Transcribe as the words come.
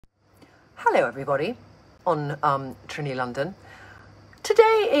Hello everybody on Trinny London.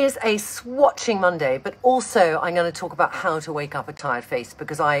 Today is a swatching Monday, but also I'm going to talk about how to wake up a tired face,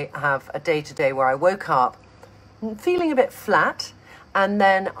 because I have a day today where I woke up feeling a bit flat, and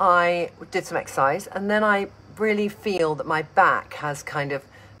then I did some exercise, and then I really feel that my back has kind of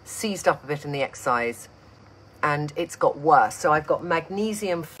seized up a bit in the exercise and it's got worse. So I've got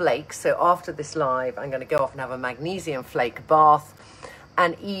magnesium flakes. So after this live, I'm going to go off and have a magnesium flake bath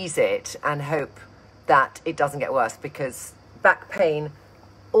and ease it and hope that it doesn't get worse, because back pain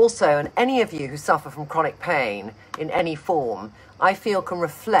also, and any of you who suffer from chronic pain in any form, I feel can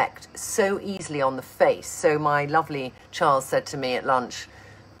reflect so easily on the face. So my lovely Charles said to me at lunch,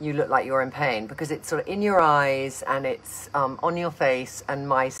 you look like you're in pain, because it's sort of in your eyes and it's on your face, and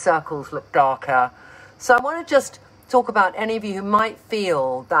my circles look darker. So I want to just talk about any of you who might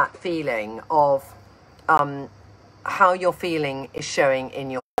feel that feeling of how your feeling is showing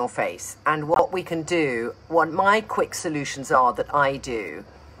in your face, and what we can do, what my quick solutions are that I do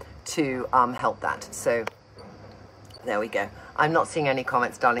to help that. So there we go. I'm not seeing any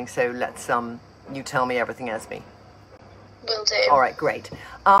comments, darling, so let's you tell me everything, Esme. Will do. All right, great.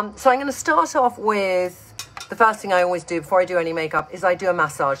 So I'm going to start off with the first thing I always do before I do any makeup is I do a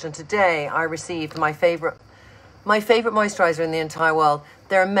massage. And today I received my favorite moisturizer in the entire world.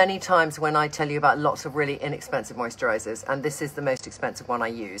 There are many times when I tell you about lots of really inexpensive moisturizers, and this is the most expensive one I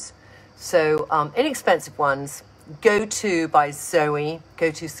use. So inexpensive ones, Go To by Zoe,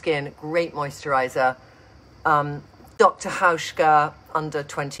 Go To Skin, great moisturizer. Dr. Hauschka, under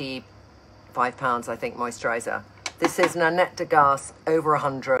 £25, I think, moisturizer. This is Nanette de Gas, over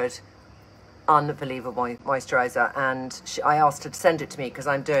 100, unbelievable moisturizer. And I asked her to send it to me because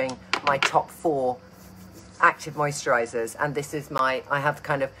I'm doing my top 4 active moisturizers, and this is I have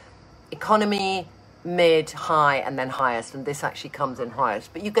kind of economy, mid, high, and then highest, and this actually comes in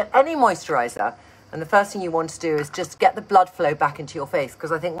highest. But you get any moisturizer, and the first thing you want to do is just get the blood flow back into your face,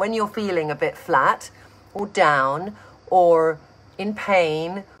 because I think when you're feeling a bit flat or down or in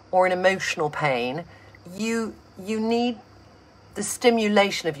pain or in emotional pain, you need the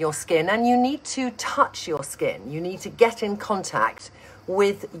stimulation of your skin, and you need to touch your skin. You need to get in contact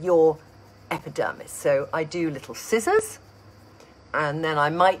with your epidermis. So I do little scissors, and then I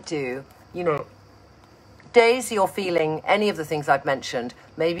might do, days you're feeling any of the things I've mentioned,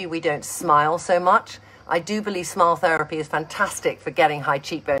 maybe we don't smile so much. I do believe smile therapy is fantastic for getting high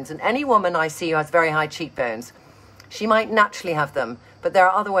cheekbones, and any woman I see who has very high cheekbones, she might naturally have them, but there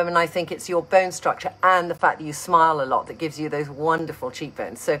are other women, I think it's your bone structure and the fact that you smile a lot that gives you those wonderful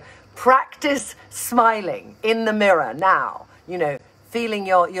cheekbones. So practice smiling in the mirror now, feeling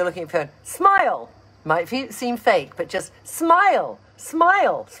you're looking at your phone. Smile. Might seem fake, but just smile,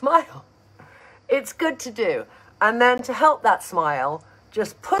 smile, smile. It's good to do. And then to help that smile,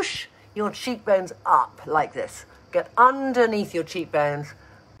 just push your cheekbones up like this. Get underneath your cheekbones,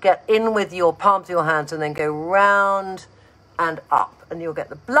 get in with your palms of your hands, and then go round and up. And you'll get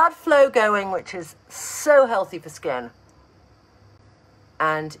the blood flow going, which is so healthy for skin.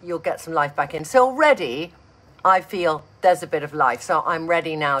 And you'll get some life back in. So already, I feel there's a bit of life. So I'm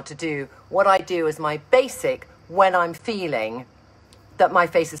ready now to do what I do as my basic when I'm feeling that my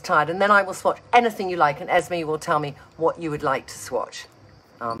face is tired. And then I will swatch anything you like, and Esme will tell me what you would like to swatch.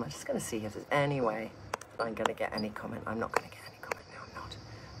 I'm just going to see if there's any way I'm going to get any comment. I'm not going to get any comment. No, I'm not.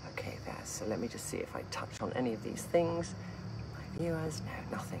 Okay, there. So let me just see if I touch on any of these things. My viewers,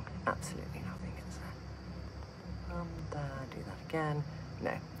 no, nothing. Absolutely nothing. It's there. Do that again.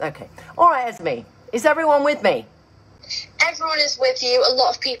 No. Okay. All right, Esme. Is everyone with me? Everyone is with you. A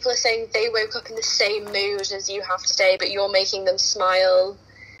lot of people are saying they woke up in the same mood as you have today, but you're making them smile.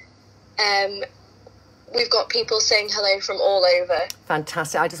 We've got people saying hello from all over.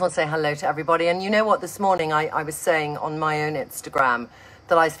 Fantastic. I just want to say hello to everybody. And you know what? This morning I was saying on my own Instagram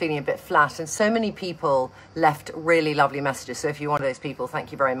that I was feeling a bit flat, and so many people left really lovely messages. So if you're one of those people,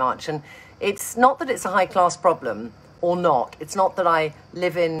 thank you very much. And it's not that it's a high-class problem or not. It's not that I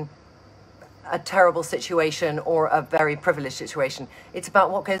live in a terrible situation or a very privileged situation. It's about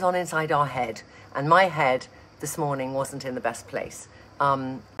what goes on inside our head. And my head this morning wasn't in the best place.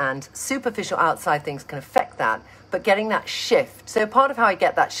 And superficial outside things can affect that, but getting that shift. So part of how I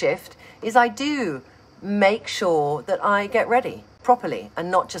get that shift is I do make sure that I get ready properly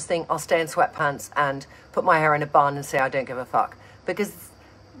and not just think I'll stay in sweatpants and put my hair in a bun and say I don't give a fuck. Because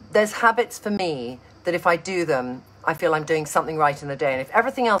there's habits for me that if I do them, I feel I'm doing something right in the day. And if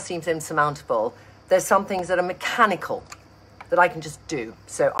everything else seems insurmountable, there's some things that are mechanical that I can just do.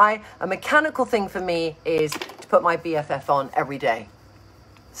 So a mechanical thing for me is to put my BFF on every day.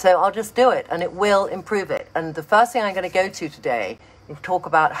 So I'll just do it, and it will improve it. And the first thing I'm going to go to today talk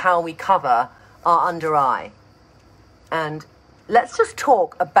about how we cover our under eye. And let's just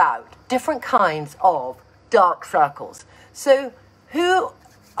talk about different kinds of dark circles. So who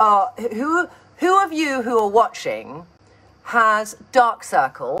of you who are watching has dark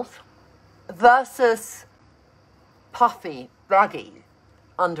circles versus puffy, baggy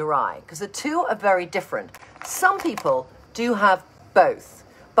under eye? Because the two are very different. Some people do have both,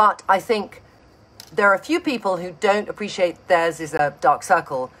 but I think there are a few people who don't appreciate theirs is a dark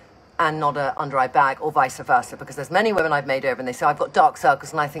circle and not an under eye bag, or vice versa, because there's many women I've made over and they say, I've got dark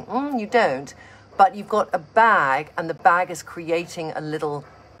circles, and I think, you don't, but you've got a bag, and the bag is creating a little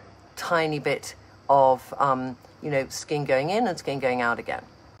tiny bit of, skin going in and skin going out again.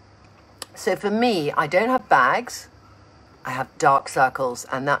 So for me, I don't have bags, I have dark circles,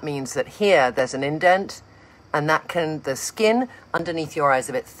 and that means that here there's an indent, and the skin underneath your eye is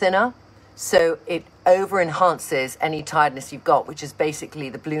a bit thinner, so it over enhances any tiredness you've got, which is basically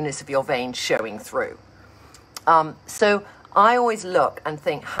the blueness of your vein showing through. So I always look and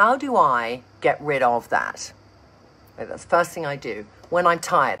think, how do I get rid of that? That's the first thing I do when I'm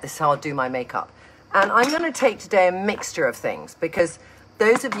tired. This is how I'll do my makeup. And I'm going to take today a mixture of things, because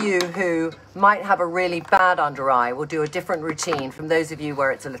those of you who might have a really bad under eye will do a different routine from those of you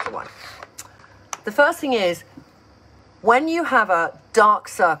where it's a little one. The first thing is, when you have a dark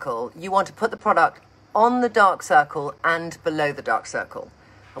circle, you want to put the product on the dark circle and below the dark circle.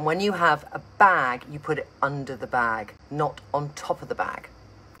 And when you have a bag, you put it under the bag, not on top of the bag.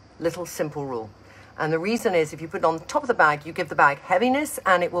 Little simple rule. And the reason is, if you put it on the top of the bag, you give the bag heaviness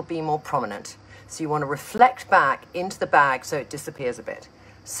and it will be more prominent. So you want to reflect back into the bag so it disappears a bit.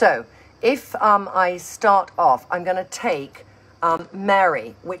 So if I start off, I'm going to take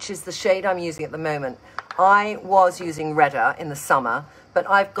Mary, which is the shade I'm using at the moment. I was using redder in the summer, but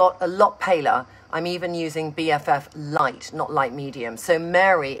I've got a lot paler. I'm even using BFF light, not light medium. So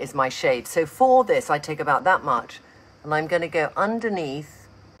Mary is my shade. So for this, I take about that much, and I'm going to go underneath.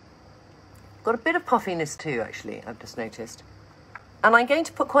 Got a bit of puffiness too, actually, I've just noticed. And I'm going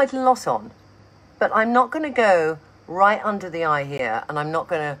to put quite a lot on, but I'm not going to go right under the eye here, and I'm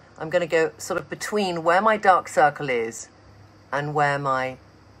going to go sort of between where my dark circle is and where my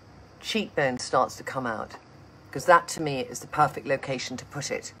cheekbone starts to come out, because that to me is the perfect location to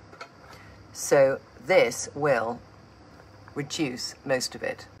put it. So this will reduce most of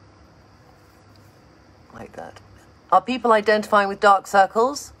it, like that. Are people identifying with dark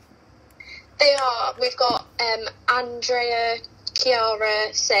circles? They are. We've got Andrea,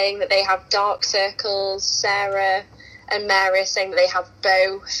 Chiara saying that they have dark circles, Sarah and Mary saying that they have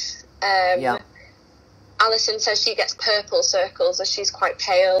both. Yeah. Alison says she gets purple circles as she's quite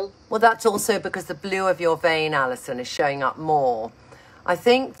pale. Well, that's also because the blue of your vein, Alison, is showing up more. I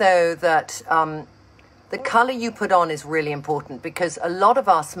think, though, that the colour you put on is really important, because a lot of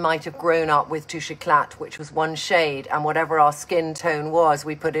us might have grown up with touche éclat, which was one shade, and whatever our skin tone was,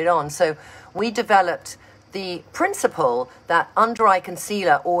 we put it on. So we developed the principle that under-eye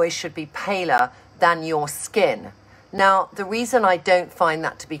concealer always should be paler than your skin. Now, the reason I don't find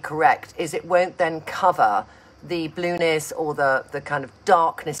that to be correct is it won't then cover the blueness or the kind of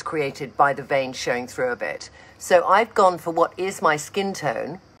darkness created by the vein showing through a bit. So I've gone for what is my skin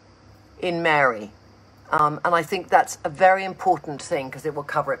tone in Mary. And I think that's a very important thing, because it will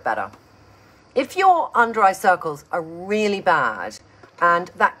cover it better. If your under eye circles are really bad, and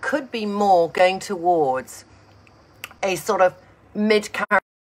that could be more going towards a sort of mid-caramel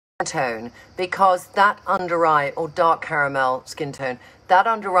tone, because that under eye or dark caramel skin tone, that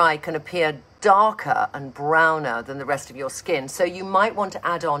under eye can appear darker and browner than the rest of your skin. So you might want to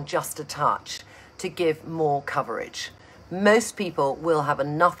add on just a touch to give more coverage. Most people will have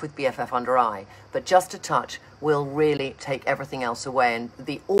enough with BFF under eye, but just a touch will really take everything else away. And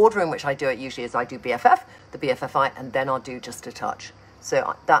the order in which I do it usually is I do BFF, the BFF Eye, and then I'll do just a touch.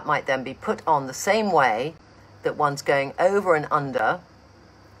 So that might then be put on the same way that one's going over and under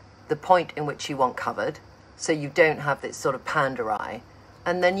the point in which you want covered, so you don't have this sort of panda eye.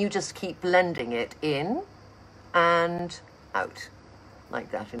 And then you just keep blending it in and out,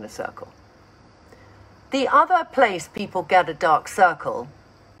 like that in a circle. The other place people get a dark circle,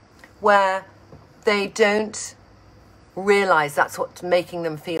 where they don't realize that's what's making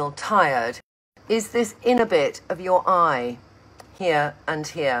them feel tired, is this inner bit of your eye, here and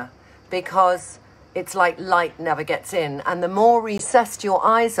here, because it's like light never gets in. And the more recessed your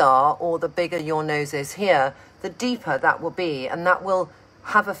eyes are, or the bigger your nose is here, the deeper that will be, and that will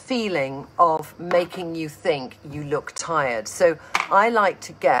have a feeling of making you think you look tired. So I like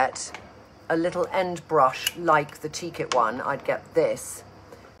to get a little end brush like the T-Kit one. I'd get this,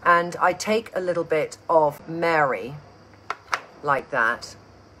 and I take a little bit of Mary, like that.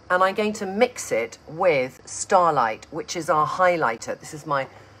 And I'm going to mix it with Starlight, which is our highlighter. This is my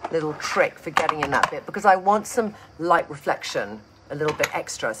little trick for getting in that bit, because I want some light reflection, a little bit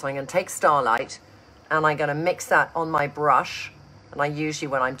extra. So I'm going to take Starlight and I'm going to mix that on my brush. And I usually,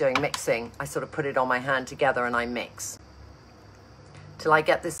 when I'm doing mixing, I sort of put it on my hand together and I mix till I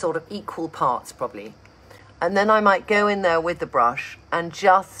get this sort of equal parts probably. And then I might go in there with the brush and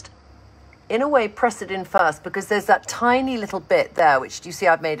just, in a way, press it in first, because there's that tiny little bit there, which you see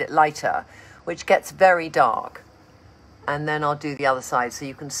I've made it lighter, which gets very dark. And then I'll do the other side. So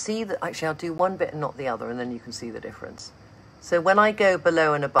you can see that, actually I'll do one bit and not the other, and then you can see the difference. So when I go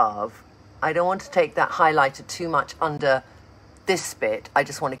below and above, I don't want to take that highlighter too much under this bit. I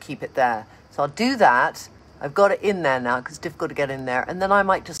just want to keep it there. So I'll do that. I've got it in there now because it's difficult to get in there. And then I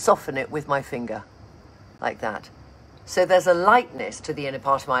might just soften it with my finger like that. So there's a lightness to the inner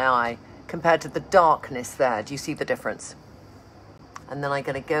part of my eye compared to the darkness there. Do you see the difference? And then I'm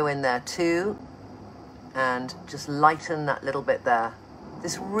going to go in there too and just lighten that little bit there.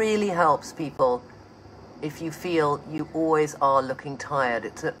 This really helps people if you feel you always are looking tired.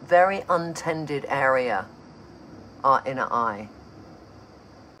 It's a very untended area, our inner eye,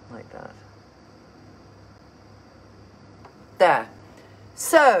 like that. There.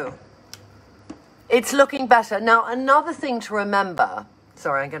 So it's looking better. Now, another thing to remember,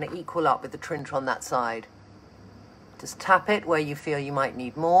 sorry, I'm going to equal up with the Trinny on that side. Just tap it where you feel you might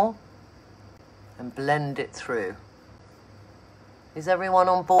need more and blend it through. Is everyone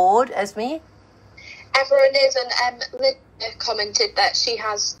on board, Esme? Everyone is, and Lydia commented that she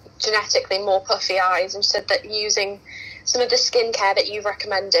has genetically more puffy eyes and said that using some of the skincare that you've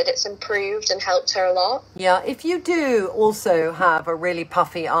recommended, it's improved and helped her a lot. Yeah, if you do also have a really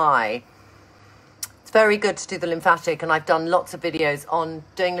puffy eye, it's very good to do the lymphatic, and I've done lots of videos on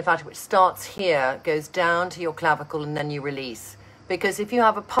doing lymphatic, which starts here, goes down to your clavicle, and then you release. Because if you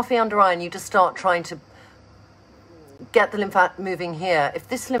have a puffy under eye and you just start trying to get the lymphatic moving here, if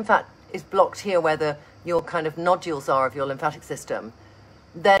this lymphatic is blocked here where your kind of nodules are of your lymphatic system,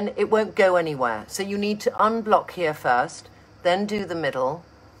 then it won't go anywhere. So you need to unblock here first, then do the middle,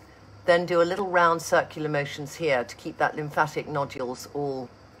 then do a little round circular motions here to keep that lymphatic nodules all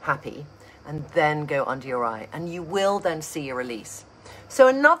happy, and then go under your eye, and you will then see a release. So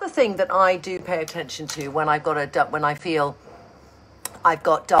another thing that I do pay attention to when when I feel I've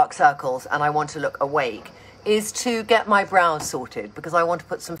got dark circles and I want to look awake is to get my brows sorted, because I want to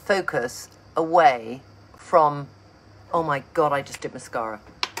put some focus away from, oh my God, I just did mascara.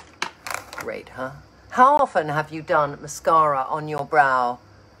 Great, huh? How often have you done mascara on your brow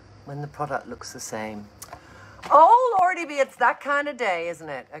when the product looks the same? Oh, Lordy be, it's that kind of day, isn't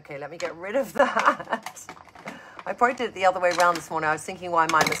it? Okay, let me get rid of that. I probably did it the other way around this morning. I was thinking why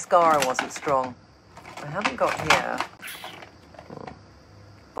my mascara wasn't strong. I haven't got here.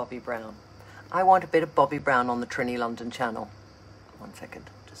 Bobby Brown. I want a bit of Bobby Brown on the Trinny London channel. 1 second.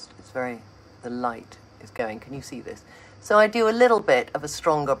 Just, it's very, the light is going. Can you see this? So I do a little bit of a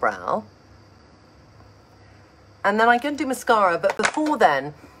stronger brow. And then I can do mascara, but before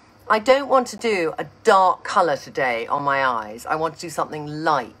then, I don't want to do a dark color today on my eyes. I want to do something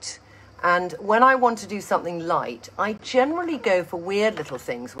light. And when I want to do something light, I generally go for weird little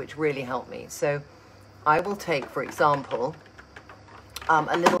things which really help me. So I will take, for example,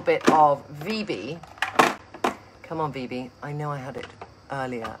 a little bit of Veebee. Come on, Veebee. I know I had it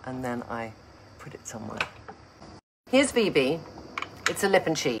earlier and then I put it somewhere. Here's Veebee. It's a lip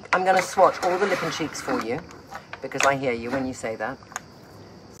and cheek. I'm going to swatch all the lip and cheeks for you because I hear you when you say that.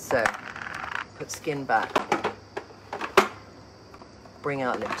 So, put skin back. Bring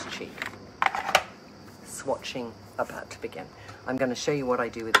out lip to cheek. Swatching about to begin. I'm going to show you what I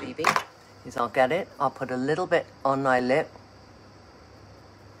do with Veebee. Is I'll get it. I'll put a little bit on my lip.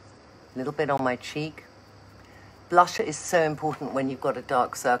 A little bit on my cheek. Blusher is so important when you've got a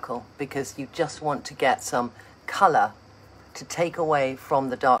dark circle because you just want to get some color to take away from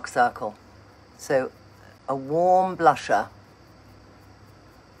the dark circle. So a warm blusher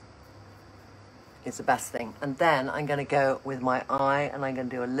is the best thing. And then I'm going to go with my eye and I'm going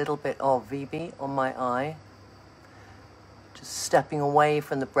to do a little bit of Veebee on my eye. Just stepping away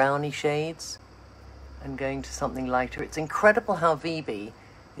from the brownie shades and going to something lighter. It's incredible how Veebee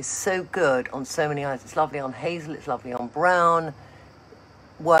is so good on so many eyes. It's lovely on hazel, it's lovely on brown,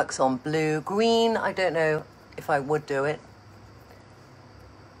 works on blue. Green, I don't know if I would do it.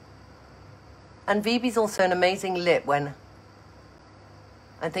 And Veebee's also an amazing lip when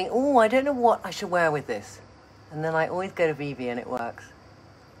I think, oh, I don't know what I should wear with this. And then I always go to Veebee and it works.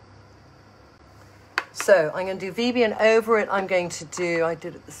 So I'm going to do Veebee, and over it I'm going to do, I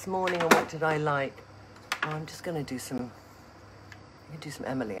did it this morning, and what did I like? Oh, I'm just going to do some I'm going to do some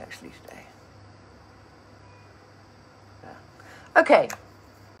Emily actually today. Yeah. Okay.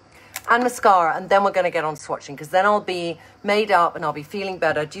 And mascara, and then we're going to get on swatching, because then I'll be made up and I'll be feeling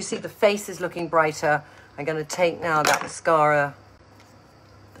better. Do you see the face is looking brighter? I'm going to take now that mascara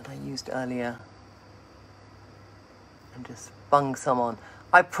that I used earlier and just bung some on.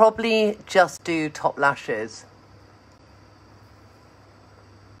 I probably just do top lashes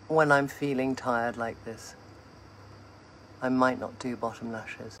when I'm feeling tired like this. I might not do bottom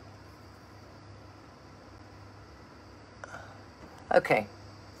lashes. Okay.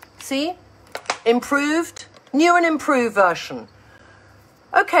 See? Improved. New and improved version.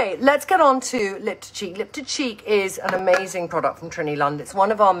 Okay, let's get on to Lip to Cheek. Lip to Cheek is an amazing product from Trinny London. It's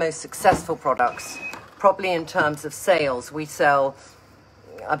one of our most successful products, probably in terms of sales. We sell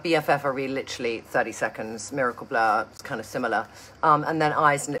a BFF Eye, literally 30 seconds, Miracle Blur, it's kind of similar. And then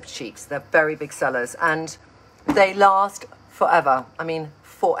Eyes and Lip to Cheeks. They're very big sellers, and they last forever. I mean,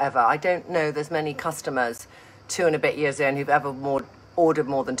 forever. I don't know there's many customers 2 and a bit years in who've ever ordered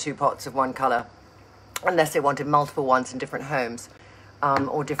more than 2 pots of one colour, unless they wanted multiple ones in different homes,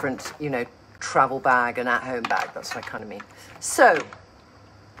 or different, you know, travel bag and at-home bag. That's what I kind of mean. So,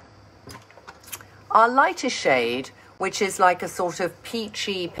 our lightest shade, which is like a sort of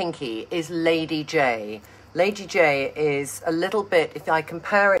peachy pinky, is Lady J. Lady J is a little bit, if I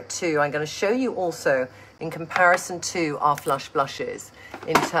compare it to, I'm going to show you also in comparison to our Flush blushes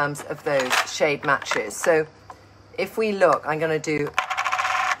in terms of those shade matches. So if we look, I'm going to do,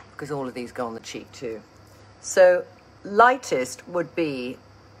 because all of these go on the cheek too. So lightest would be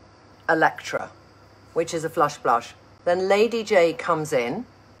Electra, which is a Flush blush. Then Lady J comes in,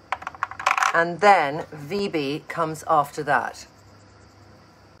 and then Veebee comes after that.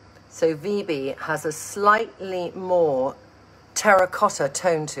 So Veebee has a slightly more terracotta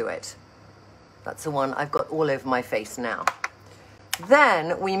tone to it. That's the one I've got all over my face now.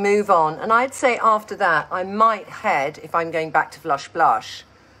 Then we move on, and I'd say after that, I might head, if I'm going back to Flush Blush,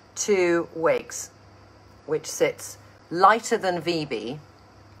 to Wigs, which sits lighter than Veebee.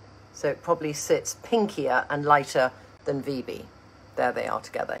 So it probably sits pinkier and lighter than Veebee. There they are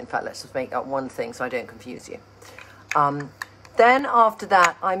together. In fact, let's just make up one thing so I don't confuse you. Then after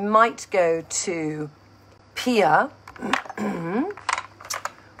that, I might go to Pia,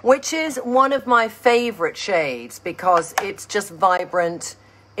 which is one of my favorite shades because it's just vibrant.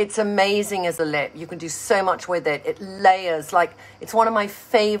 It's amazing as a lip. You can do so much with it. It layers, like, it's one of my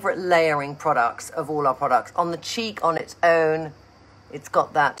favorite layering products of all our products. On the cheek, on its own, it's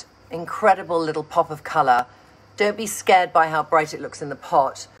got that incredible little pop of color. Don't be scared by how bright it looks in the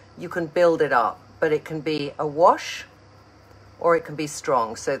pot. You can build it up, but it can be a wash or it can be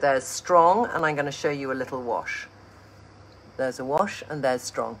strong. So there's strong, and I'm going to show you a little wash. There's a wash and there's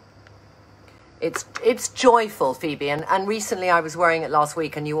strong. It's joyful, Phoebe, and recently I was wearing it last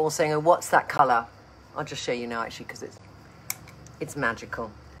week and you all saying, oh, what's that color? I'll just show you now actually, because it's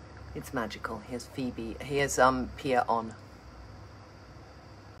magical. It's magical. Here's Phoebe. Here's Pia on.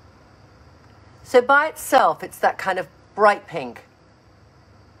 So by itself, it's that kind of bright pink.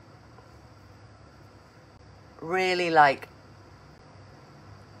 Really like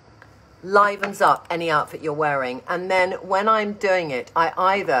livens up any outfit you're wearing. And then when I'm doing it, I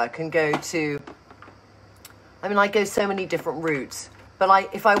either can go to, I mean, I go so many different routes, but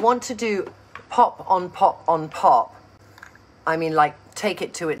if I want to do pop on pop on pop, I mean, like, take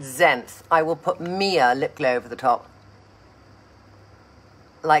it to its zenith, I will put Mia lip glow over the top.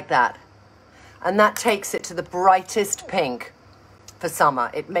 Like that. And that takes it to the brightest pink for summer.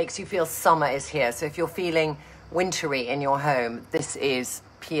 It makes you feel summer is here. So if you're feeling wintry in your home, this is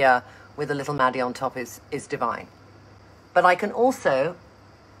Pia with a little Maddie on top is divine. But I can also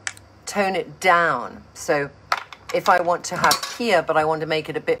tone it down. So if I want to have Pia, but I want to make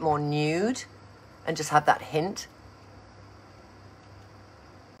it a bit more nude and just have that hint,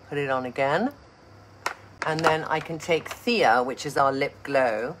 put it on again. And then I can take Thea, which is our lip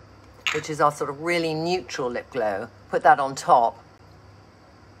glow, which is our sort of really neutral lip glow, put that on top.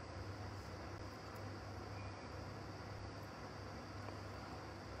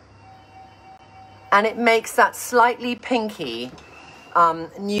 And it makes that slightly pinky,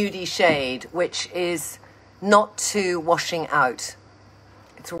 nudie shade, which is not too washing out.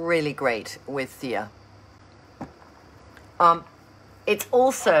 It's really great with Thea. It's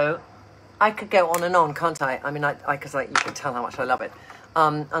also, I could go on and on, can't I? I mean, because you can tell how much I love it.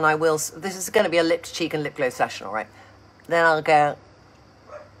 And I will, this is going to be a lip to cheek and lip glow session, all right? Then I'll go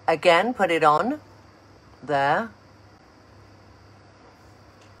again, put it on there.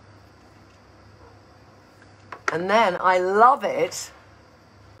 And then I love it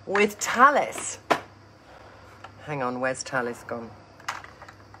with Talus. Hang on, where's Talus gone?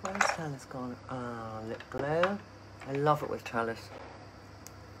 Where's Talus gone? Ah, lip glow. I love it with Talus.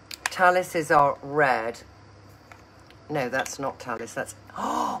 Talus is our red. No, that's not Talus. That's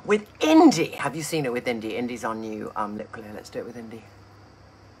with Indie. Have you seen it with Indie? Indie's our new lip glow. Let's do it with Indie.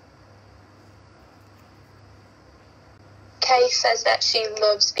 Kay says that she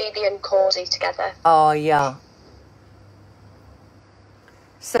loves Veebee and Cordy together. Oh, yeah.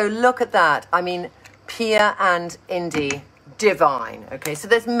 So look at that. I mean, Pia and Indie, divine. Okay, so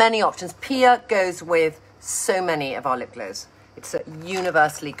there's many options. Pia goes with so many of our lip glows. It's a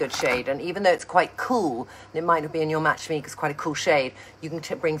universally good shade, and even though it's quite cool, and it might not be in your Match Me because it's quite a cool shade, you can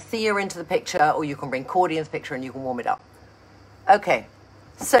bring Thea into the picture, or you can bring Cordy into the picture, and you can warm it up. Okay,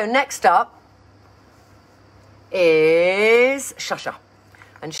 so next up is Shasha.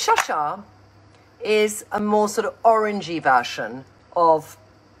 And Shasha is a more sort of orangey version of,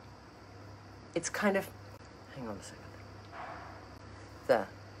 it's kind of, hang on a second, there.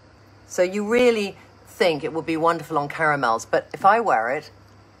 So you really think it would be wonderful on caramels, but if I wear it,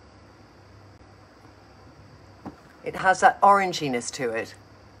 it has that oranginess to it.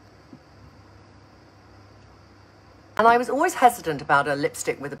 And I was always hesitant about a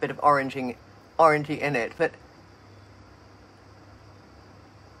lipstick with a bit of orangey in it, but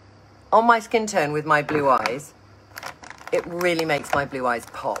on my skin tone with my blue eyes, it really makes my blue eyes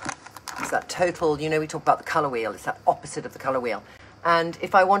pop. It's that total, you know, we talk about the colour wheel, it's that opposite of the colour wheel. And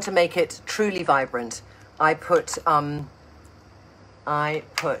if I want to make it truly vibrant, I put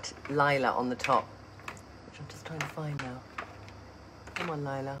Lila on the top, which I'm just trying to find now. Come on,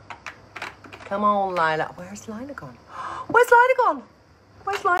 Lila. Come on, Lila. Where's Lila gone? Where's Lila gone?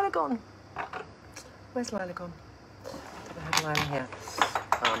 Where's Lila gone? Where's Lila gone? I had Lila here.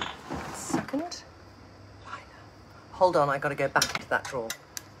 Second. Lila. Hold on, I got to go back into that drawer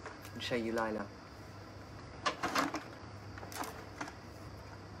and show you Lila.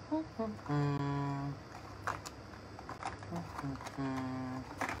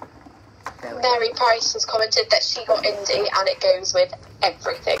 Mary Price has commented that she got Indie and it goes with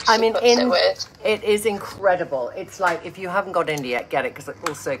everything. I mean, it is incredible. It's like, if you haven't got Indie yet, get it, because it's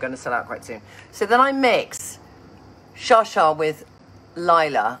also going to sell out quite soon. So then I mix Shasha with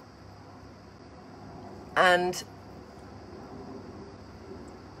Lila, and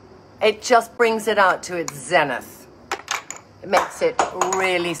it just brings it out to its zenith. It makes it a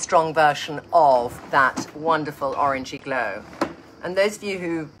really strong version of that wonderful orangey glow. And those of you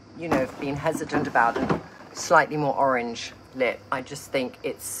who, you know, have been hesitant about a slightly more orange lip, I just think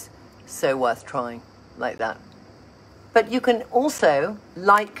it's so worth trying like that. But you can also,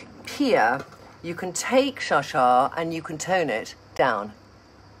 like Pia, you can take Shasha and you can tone it down.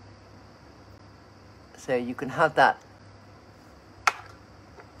 So you can have that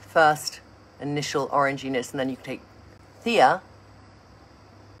first initial oranginess, and then you can take Thea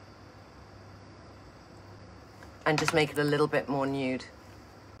and just make it a little bit more nude,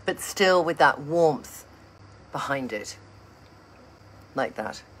 but still with that warmth behind it, like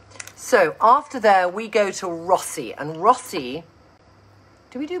that. So after there, we go to Rossi, and Rossi,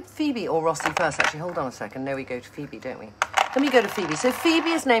 do we do Veebee or Rossi first? Actually, hold on a second. No, we go to Veebee, don't we? Let me go to Veebee. So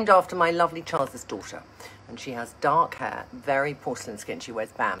Veebee is named after my lovely Charles's daughter, and she has dark hair, very porcelain skin. She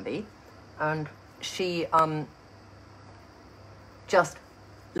wears Bambi, and she just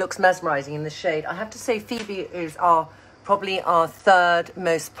looks mesmerizing in the shade. I have to say, Veebee is probably our third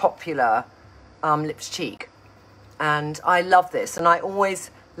most popular lips cheek, and I love this. And I always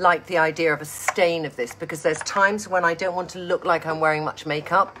like the idea of a stain of this, because there's times when I don't want to look like I'm wearing much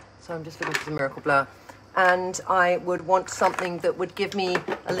makeup. So I'm just looking for the Miracle Blur, and I would want something that would give me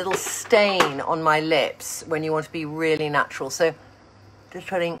a little stain on my lips when you want to be really natural. So just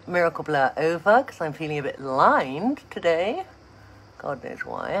putting Miracle Blur over, because I'm feeling a bit lined today. God knows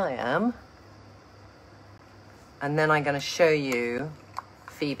why I am. And then I'm going to show you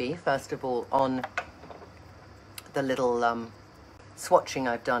Veebee, first of all, on the little swatching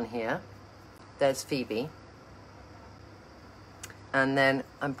I've done here. There's Veebee. And then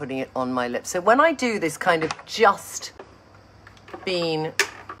I'm putting it on my lips. So when I do this kind of just being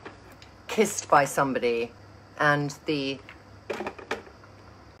kissed by somebody, and the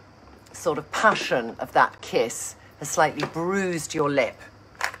sort of passion of that kiss has slightly bruised your lip,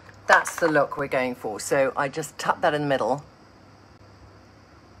 that's the look we're going for. So I just tap that in the middle,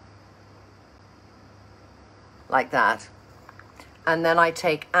 like that. And then I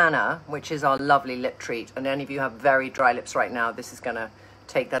take Anna, which is our lovely lip treat. And any of you have very dry lips right now, this is going to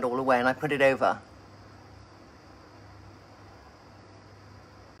take that all away. And I put it over.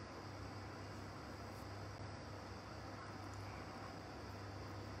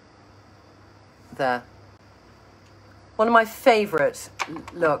 There. One of my favourite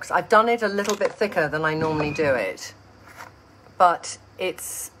looks. I've done it a little bit thicker than I normally do it, but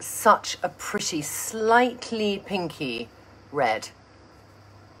it's such a pretty, slightly pinky red,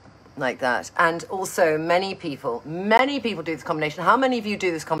 like that. And also many people do this combination. How many of you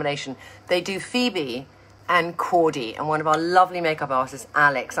do this combination? They do Veebee and Cordy, and one of our lovely makeup artists,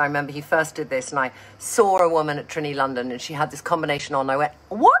 Alex, I remember he first did this, and I saw a woman at Trinny London and she had this combination on. I went,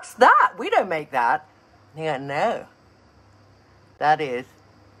 what's that? We don't make that. And he went, no, that is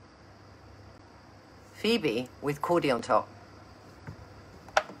Veebee with Cordy on top.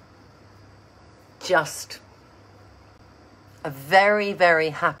 Just a very,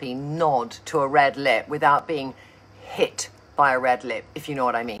 very happy nod to a red lip without being hit by a red lip, if you know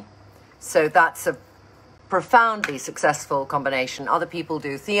what I mean. So that's a profoundly successful combination. Other people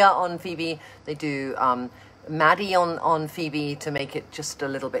do Thea on Veebee. They do Maddie on Veebee to make it just a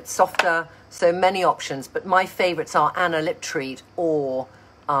little bit softer. So many options, but my favorites are Anna Lip Treat or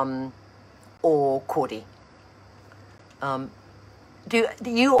Cordy. Do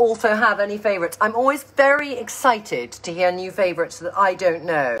you also have any favorites? I'm always very excited to hear new favorites that I don't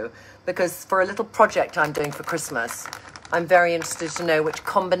know, because for a little project I'm doing for Christmas, I'm very interested to know which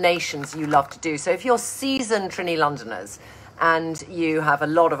combinations you love to do. So if you're seasoned Trinny Londoners and you have a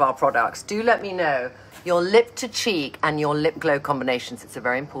lot of our products, do let me know your lip to cheek and your lip glow combinations. It's a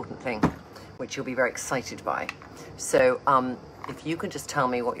very important thing, which you'll be very excited by. So if you can just tell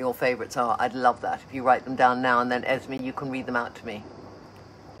me what your favorites are, I'd love that. If you write them down now, and then Esme, you can read them out to me.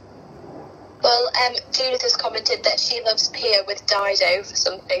 Well, Judith has commented that she loves Pia with Dido for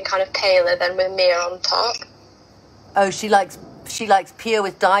something kind of paler than with Mia on top. Oh, she likes Pia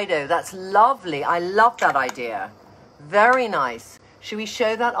with Dido. That's lovely. I love that idea. Very nice. Should we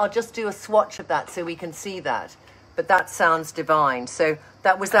show that? I'll just do a swatch of that so we can see that. But that sounds divine. So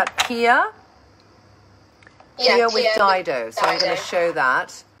that was that Pia? Yeah, Pia with Dido. So I'm going to show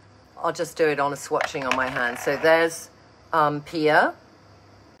that. I'll just do it on a swatching on my hand. So there's Pia,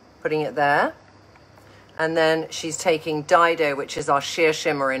 putting it there. And then she's taking Dido, which is our sheer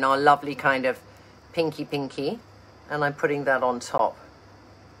shimmer in our lovely kind of pinky. And I'm putting that on top.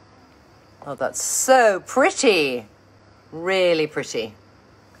 Oh, that's so pretty. Really pretty.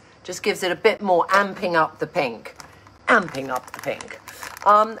 Just gives it a bit more amping up the pink.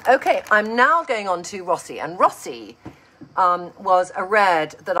 Okay, I'm now going on to Rossi. And Rossi was a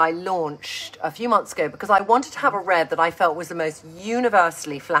red that I launched a few months ago because I wanted to have a red that I felt was the most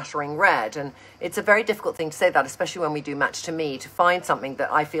universally flattering red. And it's a very difficult thing to say that, especially when we do Match to Me, to find something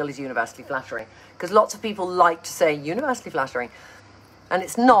that I feel is universally flattering. Because lots of people like to say universally flattering, and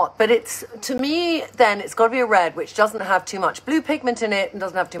it's not. But it's, to me, then it's got to be a red which doesn't have too much blue pigment in it and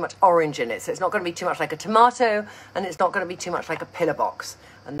doesn't have too much orange in it. So it's not going to be too much like a tomato, and it's not going to be too much like a pillar box.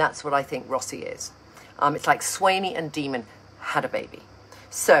 And that's what I think Rossi is. It's like Swaney and Demon had a baby.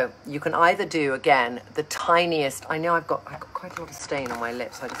 So you can either do, again, the tiniest. I know I've got quite a lot of stain on my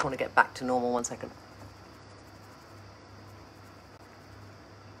lips. I just want to get back to normal. 1 second.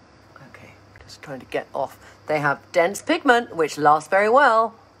 Okay, just trying to get off. They have dense pigment, which lasts very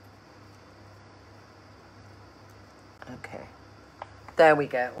well. Okay, there we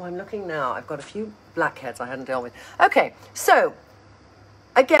go. Oh, I'm looking now. I've got a few blackheads I hadn't dealt with. Okay, so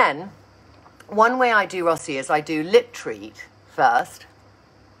again, one way I do Rossi is I do lip treat first,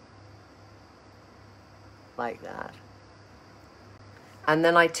 like that. And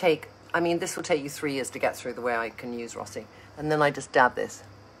then I take, I mean, this will take you 3 years to get through the way I can use Rossi. And then I just dab this.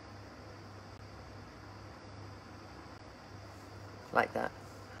 Like that.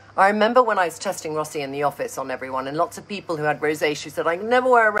 I remember when I was testing Rossi in the office on everyone, and lots of people who had rosacea said, I can never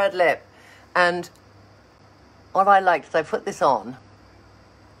wear a red lip. And what I liked is I put this on,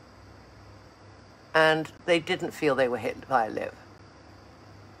 and they didn't feel they were hit by a lip.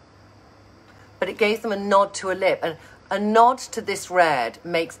 But it gave them a nod to a lip. And a nod to this red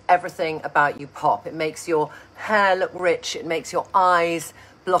makes everything about you pop. It makes your hair look rich. It makes your eyes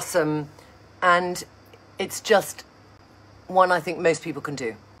blossom. And it's just one I think most people can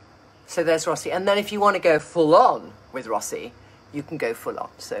do. So there's Rossi. And then if you want to go full on with Rossi, you can go full on.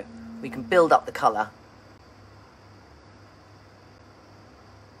 So we can build up the colour.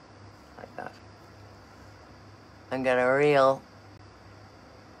 Like that. And get a real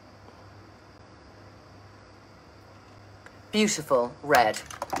beautiful red.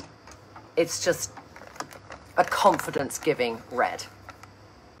 It's just a confidence-giving red.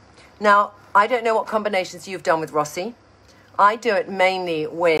 Now, I don't know what combinations you've done with Rossi. I do it mainly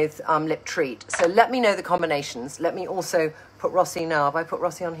with lip treat. So let me know the combinations. Let me also put Rossi now. Have I put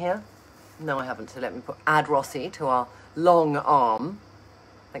Rossi on here? No, I haven't. So let me add Rossi to our long arm.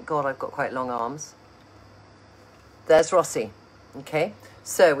 Thank God I've got quite long arms. there's Rossi. Okay,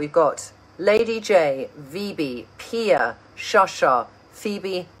 so we've got Lady J, Veebee, Pia, Shasha,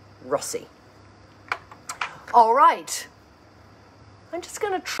 Phoebe, Rossi. All right. I'm just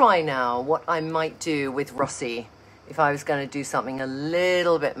going to try now what I might do with Rossi if I was going to do something a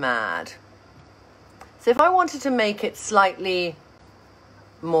little bit mad. So if I wanted to make it slightly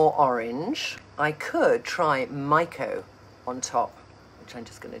more orange, I could try Myco on top, which I'm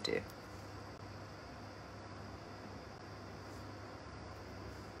just going to do.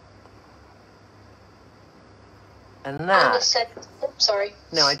 And that... Anna said, oh, sorry.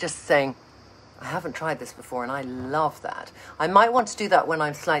 No, I'm just saying, I haven't tried this before and I love that. I might want to do that when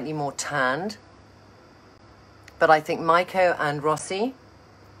I'm slightly more tanned. But I think Myco and Rossi,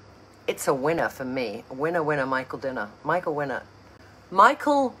 it's a winner for me. Winner, winner, Michael dinner. Michael winner.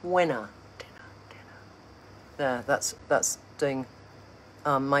 Michael winner. Dinner. There, that's doing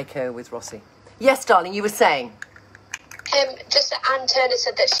Myco with Rossi. Yes, darling, you were saying? Just that Anne Turner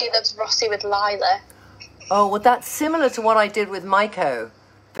said that she loves Rossi with Lila. Oh, well, that's similar to what I did with Myco.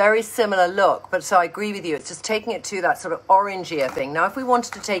 Very similar look, but so I agree with you. It's just taking it to that sort of orangier thing. Now, if we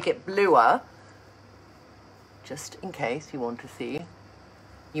wanted to take it bluer, just in case you want to see,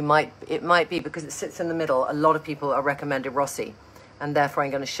 it might be because it sits in the middle. A lot of people are recommending Rossi, and therefore I'm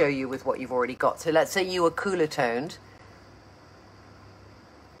going to show you with what you've already got. So let's say you were cooler toned.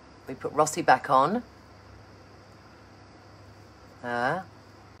 We put Rossi back on.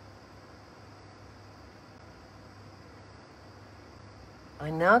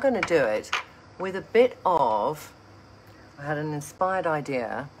 I'm now going to do it with a bit of, I had an inspired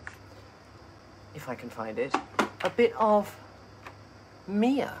idea, if I can find it, a bit of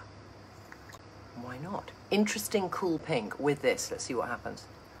Mia. Why not? Interesting, cool pink with this. Let's see what happens.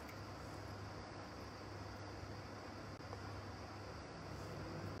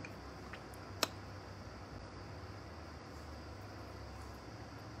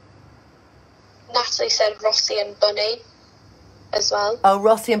 Natalie said Rossi and Bunny as well. Oh,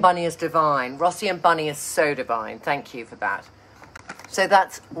 Rossi and Bunny is divine. Rossi and Bunny is so divine. Thank you for that. So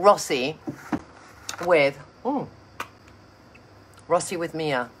that's Rossi with, Rossi with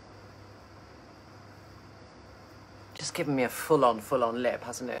Mia. Just giving me a full-on lip,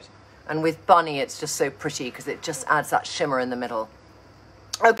 hasn't it? And with Bunny, it's just so pretty because it just adds that shimmer in the middle.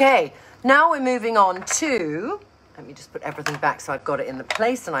 Okay, now we're moving on to, let me just put everything back so I've got it in the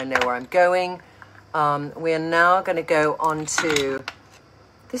place and I know where I'm going. We are now going to go on to,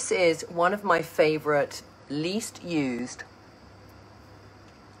 this is one of my favorite, least used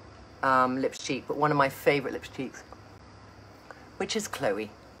lips cheek, but one of my favorite lips cheeks, which is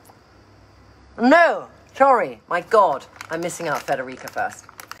Chloe. No, sorry, my God, I'm missing out Federica first.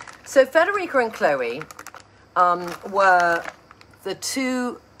 So Federica and Chloe were the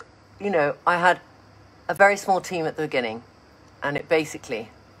two, you know, I had a very small team at the beginning, and it basically,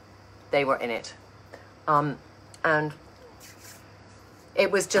 they were in it. And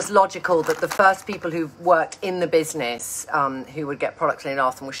it was just logical that the first people who worked in the business who would get products named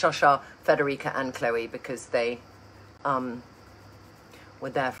after them were Shasha, Federica, and Chloe, because they were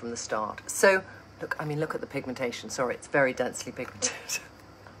there from the start. So, look, I mean, look at the pigmentation. Sorry, it's very densely pigmented.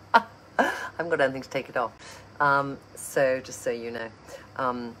 I haven't got anything to take it off. So, just so you know,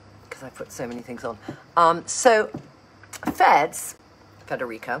 because I put so many things on. So,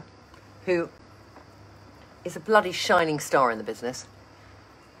 Federica, who is a bloody shining star in the business,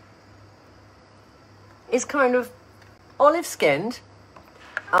 is kind of olive-skinned,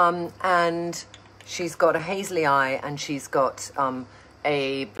 and she's got a hazily eye, and she's got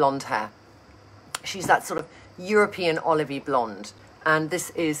a blonde hair. She's that sort of European olivey blonde, and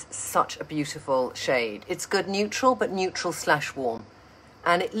this is such a beautiful shade. It's good neutral, but neutral/warm,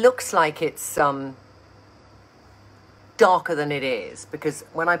 and it looks like it's darker than it is, because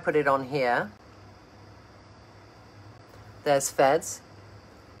when I put it on here, there's Feds.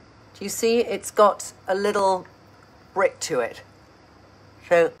 Do you see? It's got a little brick to it.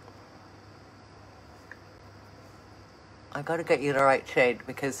 So I got to get you the right shade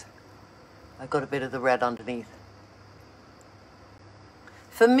because I've got a bit of the red underneath.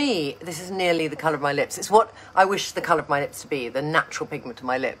 For me, this is nearly the colour of my lips. It's what I wish the colour of my lips to be, the natural pigment of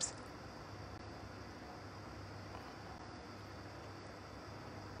my lips.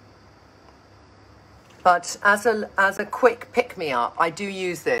 But as a quick pick-me-up, I do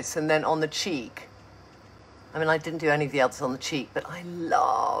use this, and then on the cheek. I mean, I didn't do any of the others on the cheek, but I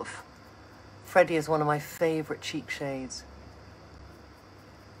love. Freddie is one of my favourite cheek shades.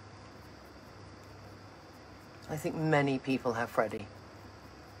 I think many people have Freddie.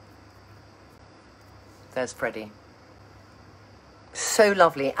 There's Freddie. So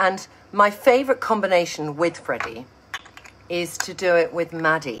lovely. And my favourite combination with Freddie is to do it with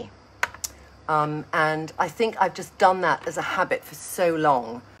Maddie. And I think I've just done that as a habit for so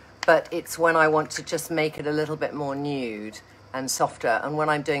long, but it's when I want to just make it a little bit more nude and softer. And when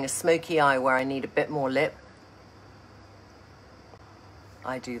I'm doing a smoky eye where I need a bit more lip,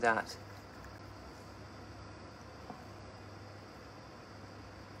 I do that.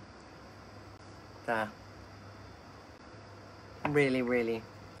 There. Really, really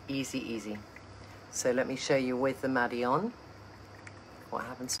easy, easy. So let me show you with the Maddie on what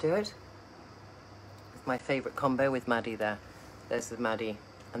happens to it. With my favorite combo with Maddie there. There's the Maddie,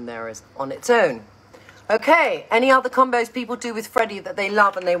 and there is on its own. Okay, any other combos people do with Freddie that they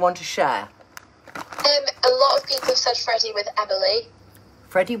love and they want to share? A lot of people have said Freddie with Emily.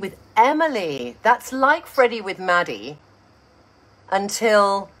 Freddie with Emily. That's like Freddie with Maddie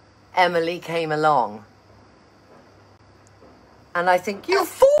until Emily came along. And I think, you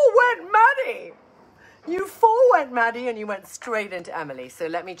fool went Maddie! You fool went Maddie, and you went straight into Emily. So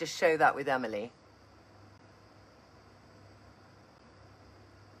let me just show that with Emily.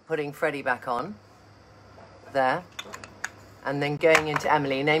 Putting Freddie back on. There. And then going into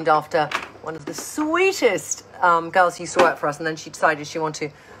Emily, named after one of the sweetest girls who used to work for us. And then she decided she wanted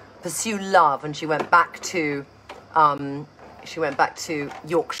to pursue love, and she went back to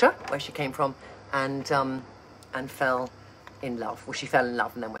Yorkshire, where she came from, and fell in love. Well, she fell in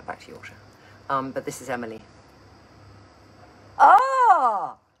love and then went back to Yorkshire. But this is Emily.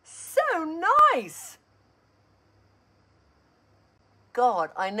 Oh, so nice.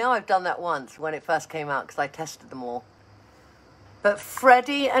 God, I know I've done that once when it first came out because I tested them all. But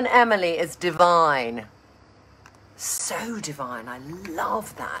Freddie and Emily is divine. So divine. I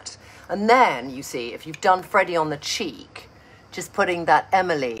love that. And then, you see, if you've done Freddie on the cheek, just putting that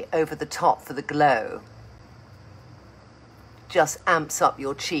Emily over the top for the glow just amps up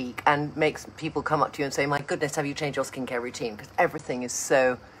your cheek and makes people come up to you and say, my goodness, have you changed your skincare routine? Because everything is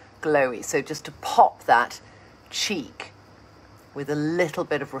so glowy. So just to pop that cheek with a little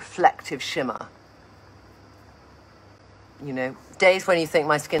bit of reflective shimmer. You know, days when you think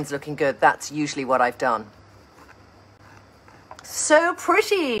my skin's looking good, that's usually what I've done. So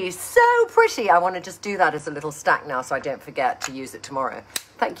pretty, so pretty. I want to just do that as a little stack now so I don't forget to use it tomorrow.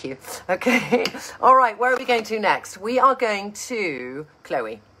 Thank you. Okay. All right, where are we going to next? We are going to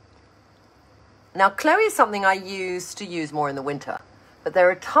Chloe. Now, Chloe is something I used to use more in the winter, but there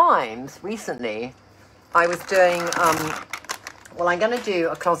are times recently I was doing, well, I'm going to do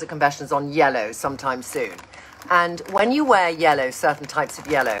a Closet Confessions on yellow sometime soon. And when you wear yellow, certain types of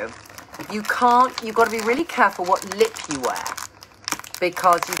yellow, you've got to be really careful what lip you wear,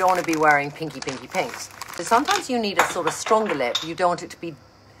 because you don't want to be wearing pinky pinks. So sometimes you need a sort of stronger lip. You don't want it to be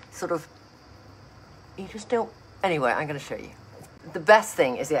sort of, you just don't. Anyway, I'm going to show you. The best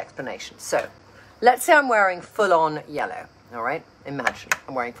thing is the explanation. So let's say I'm wearing full-on yellow, all right? Imagine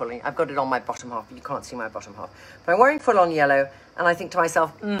I'm wearing full-on. I've got it on my bottom half, but you can't see my bottom half. But I'm wearing full-on yellow, and I think to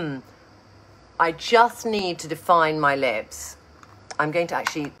myself, I just need to define my lips. I'm going to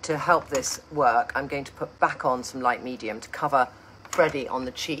actually, to help this work, I'm going to put back on some light medium to cover Freddie on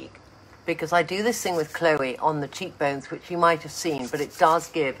the cheek, because I do this thing with Chloe on the cheekbones, which you might have seen, but it does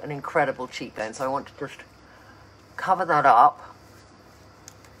give an incredible cheekbone. So I want to just cover that up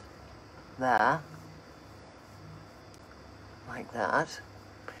there, like that.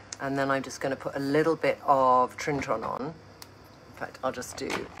 And then I'm just going to put a little bit of Trintron on. In fact, I'll just do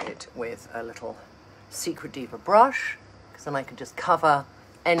it with a little Secret Diva brush, because then I can just cover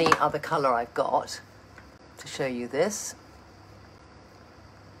any other color I've got to show you this.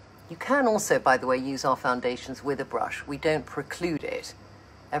 You can also, by the way, use our foundations with a brush. We don't preclude it.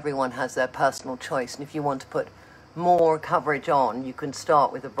 Everyone has their personal choice. And if you want to put more coverage on, you can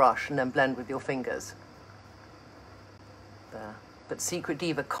start with a brush and then blend with your fingers. There. But Secret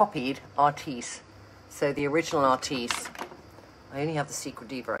Diva copied Artiste. So the original Artiste, I only have the Secret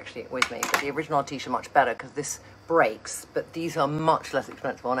Diva actually with me, but the original Artiste are much better because this breaks. But these are much less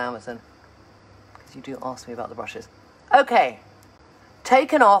expensive on Amazon, because you do ask me about the brushes. Okay.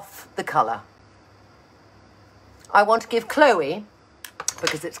 Taken off the colour. I want to give Chloe,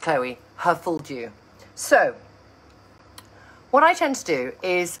 because it's Chloe, her full due. So, what I tend to do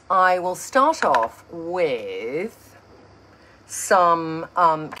is I will start off with some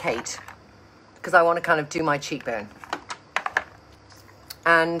Kate, because I want to kind of do my cheekbone.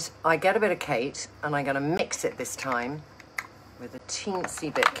 And I get a bit of Kate, and I'm going to mix it this time with a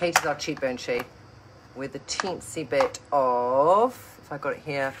teensy bit. Kate is our cheekbone shade, with a teensy bit of, if I've got it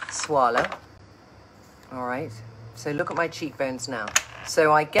here, Swallow. All right, so look at my cheekbones now.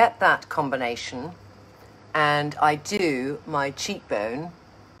 So I get that combination, and I do my cheekbone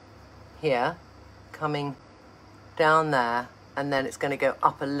here, coming down there, and then it's going to go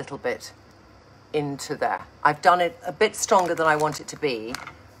up a little bit into there. I've done it a bit stronger than I want it to be,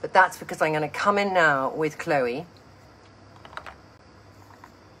 but that's because I'm going to come in now with Chloe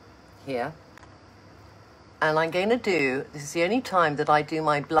here, and I'm going to do, this is the only time that I do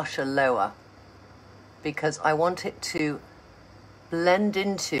my blusher lower, because I want it to blend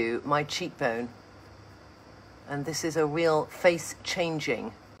into my cheekbone, and this is a real face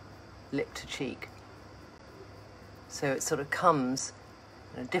changing lip to cheek. So it sort of comes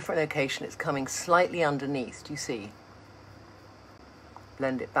in a different location. It's coming slightly underneath, do you see?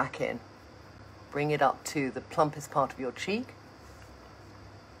 Blend it back in. Bring it up to the plumpest part of your cheek.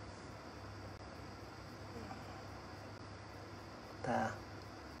 There.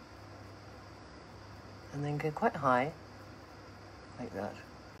 And then go quite high, like that.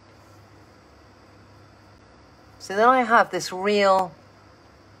 So then I have this real,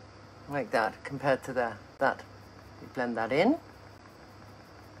 like that, compared to there, that. You blend that in,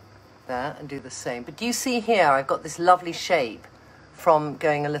 there, and do the same. But do you see here, I've got this lovely shape from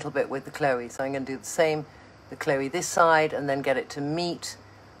going a little bit with the Chloe. So I'm going to do the same, the Chloe this side, and then get it to meet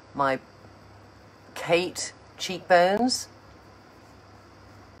my Kate cheekbones.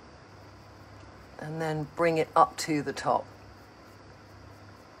 And then bring it up to the top.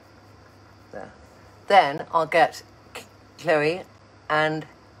 There. Then I'll get Chloe and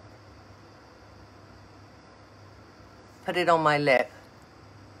put it on my lip.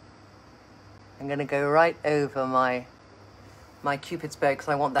 I'm going to go right over my Cupid's bow because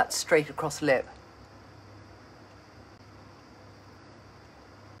I want that straight across lip.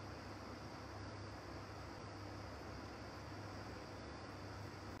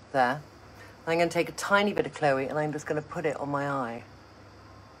 There. I'm going to take a tiny bit of Chloe and I'm just going to put it on my eye.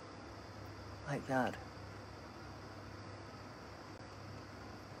 Like that.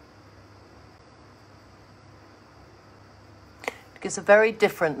 It gives a very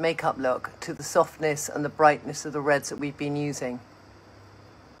different makeup look to the softness and the brightness of the reds that we've been using.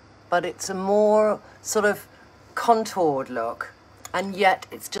 But it's a more sort of contoured look, and yet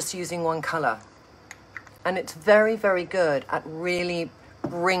it's just using one colour. And it's very, very good at really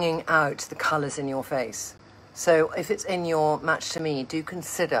bringing out the colours in your face. So if it's in your match to me, do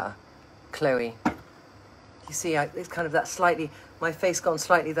consider Chloe. You see, it's kind of that slightly, my face gone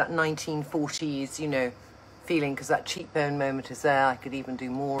slightly that 1940s, you know, feeling, because that cheekbone moment is there. I could even do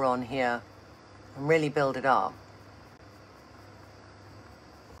more on here and really build it up.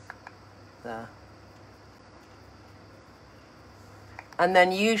 There. And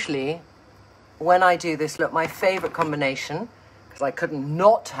then usually when I do this look, my favourite combination, because I couldn't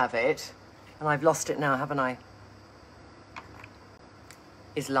not have it, and I've lost it now, haven't I,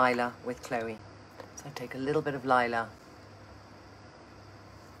 is Lila with Chloe. So I take a little bit of Lila.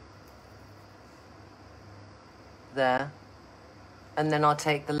 There. And then I'll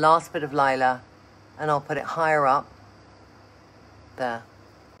take the last bit of Lila and I'll put it higher up. There.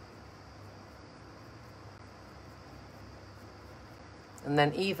 And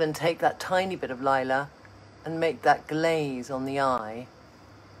then even take that tiny bit of Lila and make that glaze on the eye.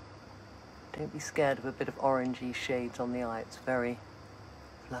 Don't be scared of a bit of orangey shades on the eye. It's very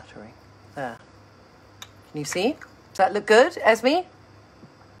flattering. There. Can you see? Does that look good, Esme?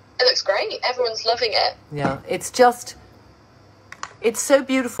 It looks great. Everyone's loving it. Yeah, it's just, it's so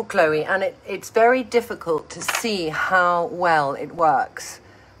beautiful, Chloe, and it's very difficult to see how well it works.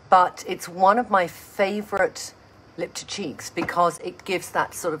 But it's one of my favourite lip to cheeks because it gives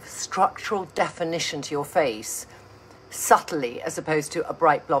that sort of structural definition to your face subtly as opposed to a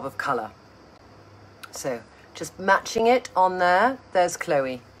bright blob of colour. So just matching it on there. There's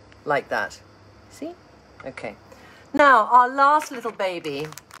Chloe, like that. See? Okay. Now, our last little baby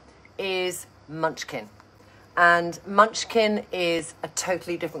is Munchkin. And Munchkin is a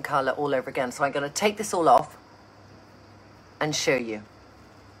totally different colour all over again. So I'm going to take this all off and show you.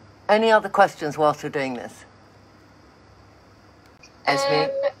 Any other questions whilst we're doing this?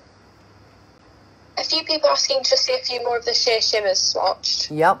 Esme? A few people asking to see a few more of the sheer shimmers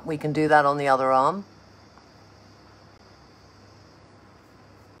swatched. Yep, we can do that on the other arm.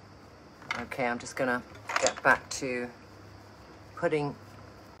 Okay, I'm just going to get back to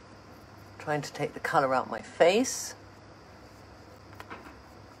trying to take the colour out my face. A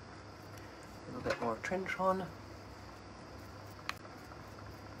little bit more of Trintron.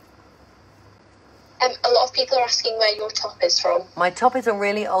 A lot of people are asking where your top is from. My top is a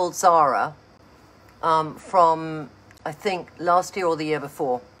really old Zara from, I think, last year or the year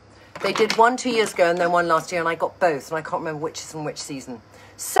before. They did one 2 years ago and then one last year, and I got both, and I can't remember which is from which season.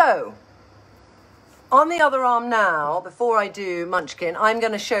 So, on the other arm now, before I do Munchkin, I'm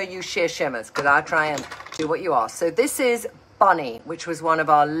going to show you sheer shimmers, because I'll try and do what you asked. So this is Bunny, which was one of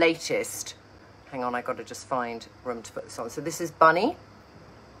our latest. Hang on, I got to just find room to put this on. So this is Bunny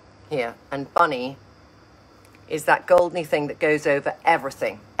here, and Bunny is that goldeny thing that goes over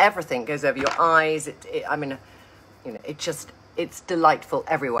everything. Everything goes over your eyes. I mean, you know, it's delightful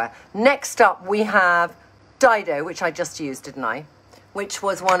everywhere. Next up, we have Dido, which I just used, didn't I? Which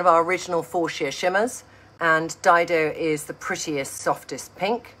was one of our original 4 sheer shimmers. And Dido is the prettiest, softest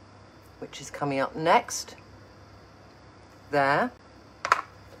pink, which is coming up next. There.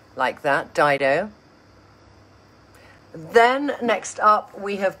 Like that, Dido. Then next up,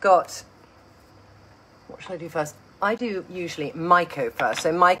 we have got, what should I do first? I do usually Myco first.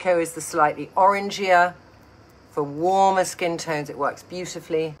 So Myco is the slightly orangier. For warmer skin tones, it works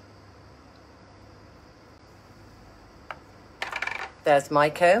beautifully. There's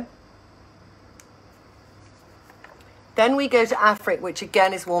Myco. Then we go to Afric, which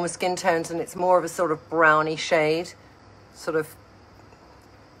again is warmer skin tones, and it's more of a sort of browny shade. Sort of,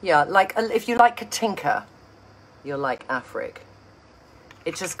 yeah, like if you like Katinka, you'll like Afric.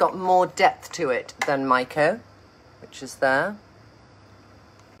 It's just got more depth to it than Myco, which is there.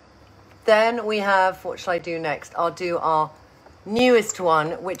 Then we have, what shall I do next? I'll do our newest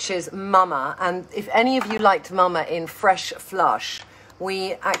one, which is Mama. And if any of you liked Mama in Fresh Flush,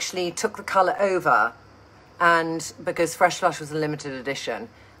 we actually took the colour over, and because Fresh Flush was a limited edition,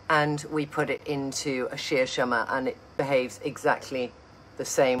 and we put it into a sheer shimmer, and it behaves exactly the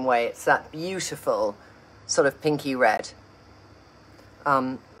same way. It's that beautiful sort of pinky red.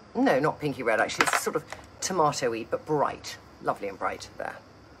 No, not pinky red, actually. It's sort of tomato-y, but bright. Lovely and bright there.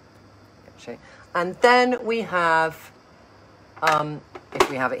 Actually. And then we have, if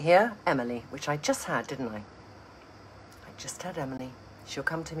we have it here, Emily, which I just had, didn't I? I just had Emily. She'll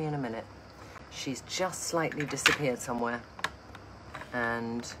come to me in a minute. She's just slightly disappeared somewhere,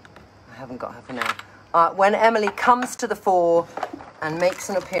 and I haven't got her for now. When Emily comes to the fore and makes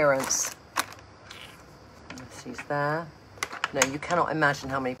an appearance, she's there. No, you cannot imagine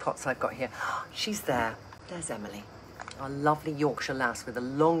how many pots I've got here. She's there. There's Emily, our lovely Yorkshire lass with the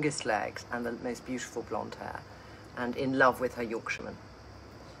longest legs and the most beautiful blonde hair, and in love with her Yorkshireman.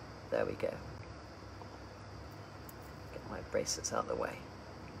 There we go. Get my bracelets out of the way.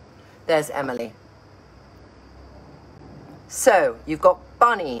 There's Emily. So you've got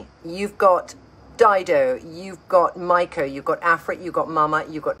Bunny, you've got Dido, you've got Myco, you've got Afric, you've got Mama,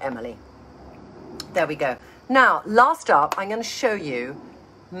 you've got Emily. There we go. Now, last up, I'm going to show you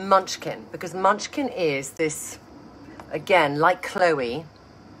Munchkin, because Munchkin is this, again, like Chloe,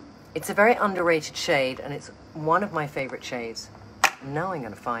 it's a very underrated shade, and it's one of my favorite shades. Now I'm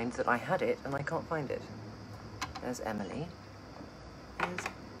going to find that I had it, and I can't find it. There's Emily. There's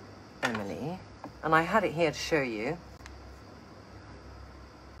Emily. And I had it here to show you.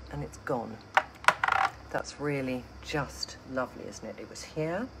 And it's gone. That's really just lovely, isn't it? It was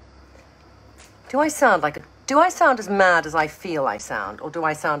here. Do I sound as mad as I feel I sound? Or do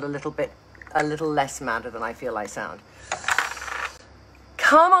I sound a little less madder than I feel I sound?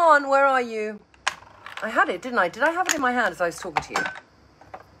 Come on, where are you? I had it, didn't I? Did I have it in my hand as I was talking to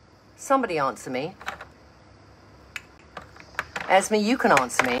you? Somebody answer me. Esme, you can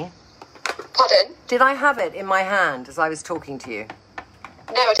answer me. Pardon? Did I have it in my hand as I was talking to you?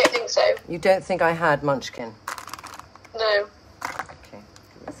 No, I don't think so. You don't think I had Munchkin? No. Okay,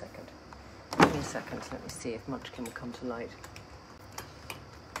 give me a second. Give me a second, let me see if Munchkin will come to light.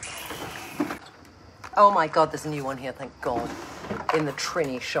 Oh my God, there's a new one here, thank God, in the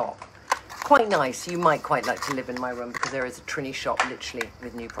Trinny shop. Quite nice. You might quite like to live in my room, because there is a Trinny shop literally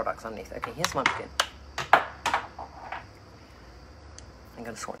with new products underneath. Okay, here's Munchkin. I'm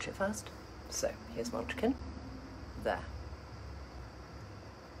going to swatch it first. So here's Munchkin. There.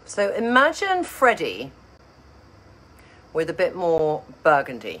 So imagine Freddie with a bit more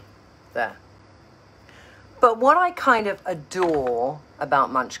burgundy there. But what I kind of adore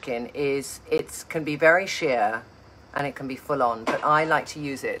about Munchkin is it can be very sheer and it can be full on, but I like to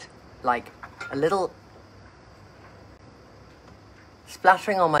use it like a little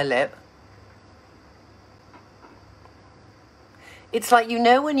splattering on my lip. It's like, you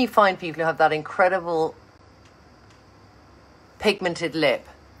know, when you find people who have that incredible pigmented lip.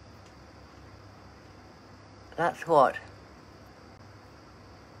 That's what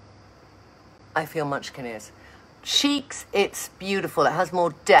I feel Munchkin is. Cheeks, it's beautiful. It has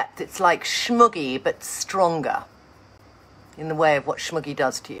more depth. It's like Schmuggy, but stronger in the way of what Schmuggy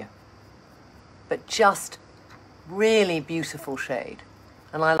does to you. But just really beautiful shade.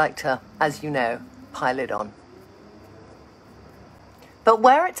 And I like to, as you know, pile it on. But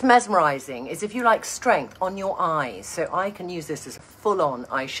where it's mesmerizing is if you like strength on your eyes. So I can use this as a full-on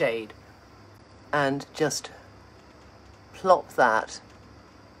eye shade. and just plop that.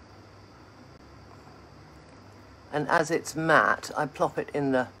 And as it's matte, I plop it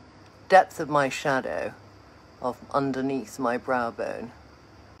in the depth of my shadow of underneath my brow bone.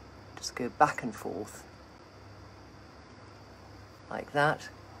 Just go back and forth like that.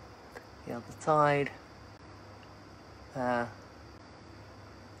 The other side. There.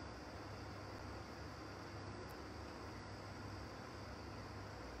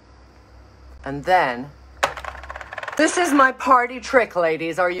 And then, this is my party trick,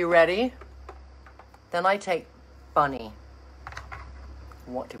 ladies. Are you ready? Then I take Bunny.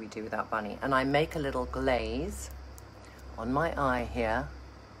 What do we do with that bunny? And I make a little glaze on my eye here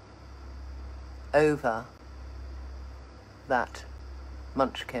over that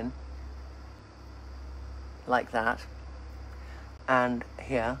munchkin, like that, and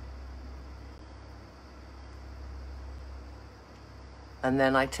here. And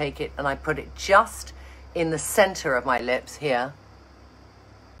then I take it and I put it just in the center of my lips here.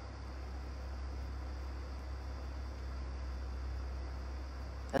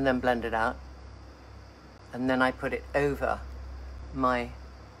 And then blend it out. And then I put it over my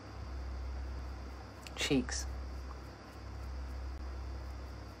cheeks.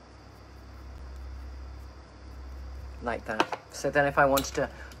 Like that. So then if I wanted to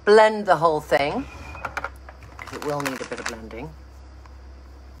blend the whole thing, because it will need a bit of blending.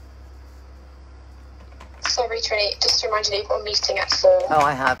 Sorry, Trinny, just to remind you that you've got a meeting at 4. Oh,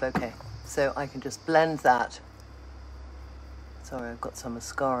 I have, okay. So I can just blend that. Sorry, I've got some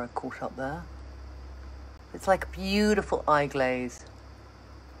mascara caught up there. It's like a beautiful eye glaze.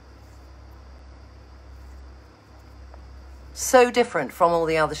 So different from all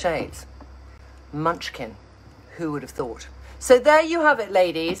the other shades. Munchkin. Who would have thought? So there you have it,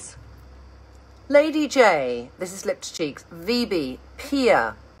 ladies. Lady J, this is lip to cheeks. Veebee,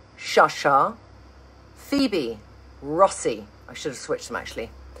 Pia, Shasha, Phoebe, Rossi, I should have switched them actually.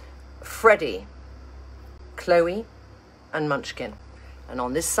 Freddie, Chloe, and Munchkin. And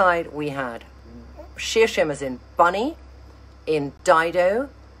on this side we had sheer shimmers in Bunny, in Dido,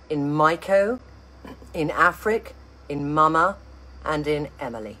 in Maiko, in Afric, in Mama, and in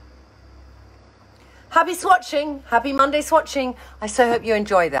Emily. Happy swatching, happy Monday swatching. I so hope you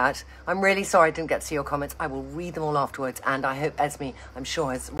enjoy that. I'm really sorry I didn't get to see your comments. I will read them all afterwards, and I hope Esme, I'm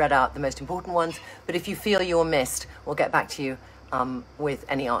sure, has read out the most important ones. But if you feel you're missed, we'll get back to you with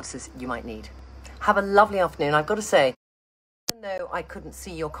any answers you might need. Have a lovely afternoon. I've got to say, even though I couldn't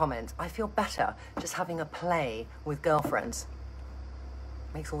see your comments, I feel better just having a play with girlfriends.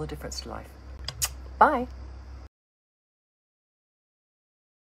 Makes all the difference to life. Bye.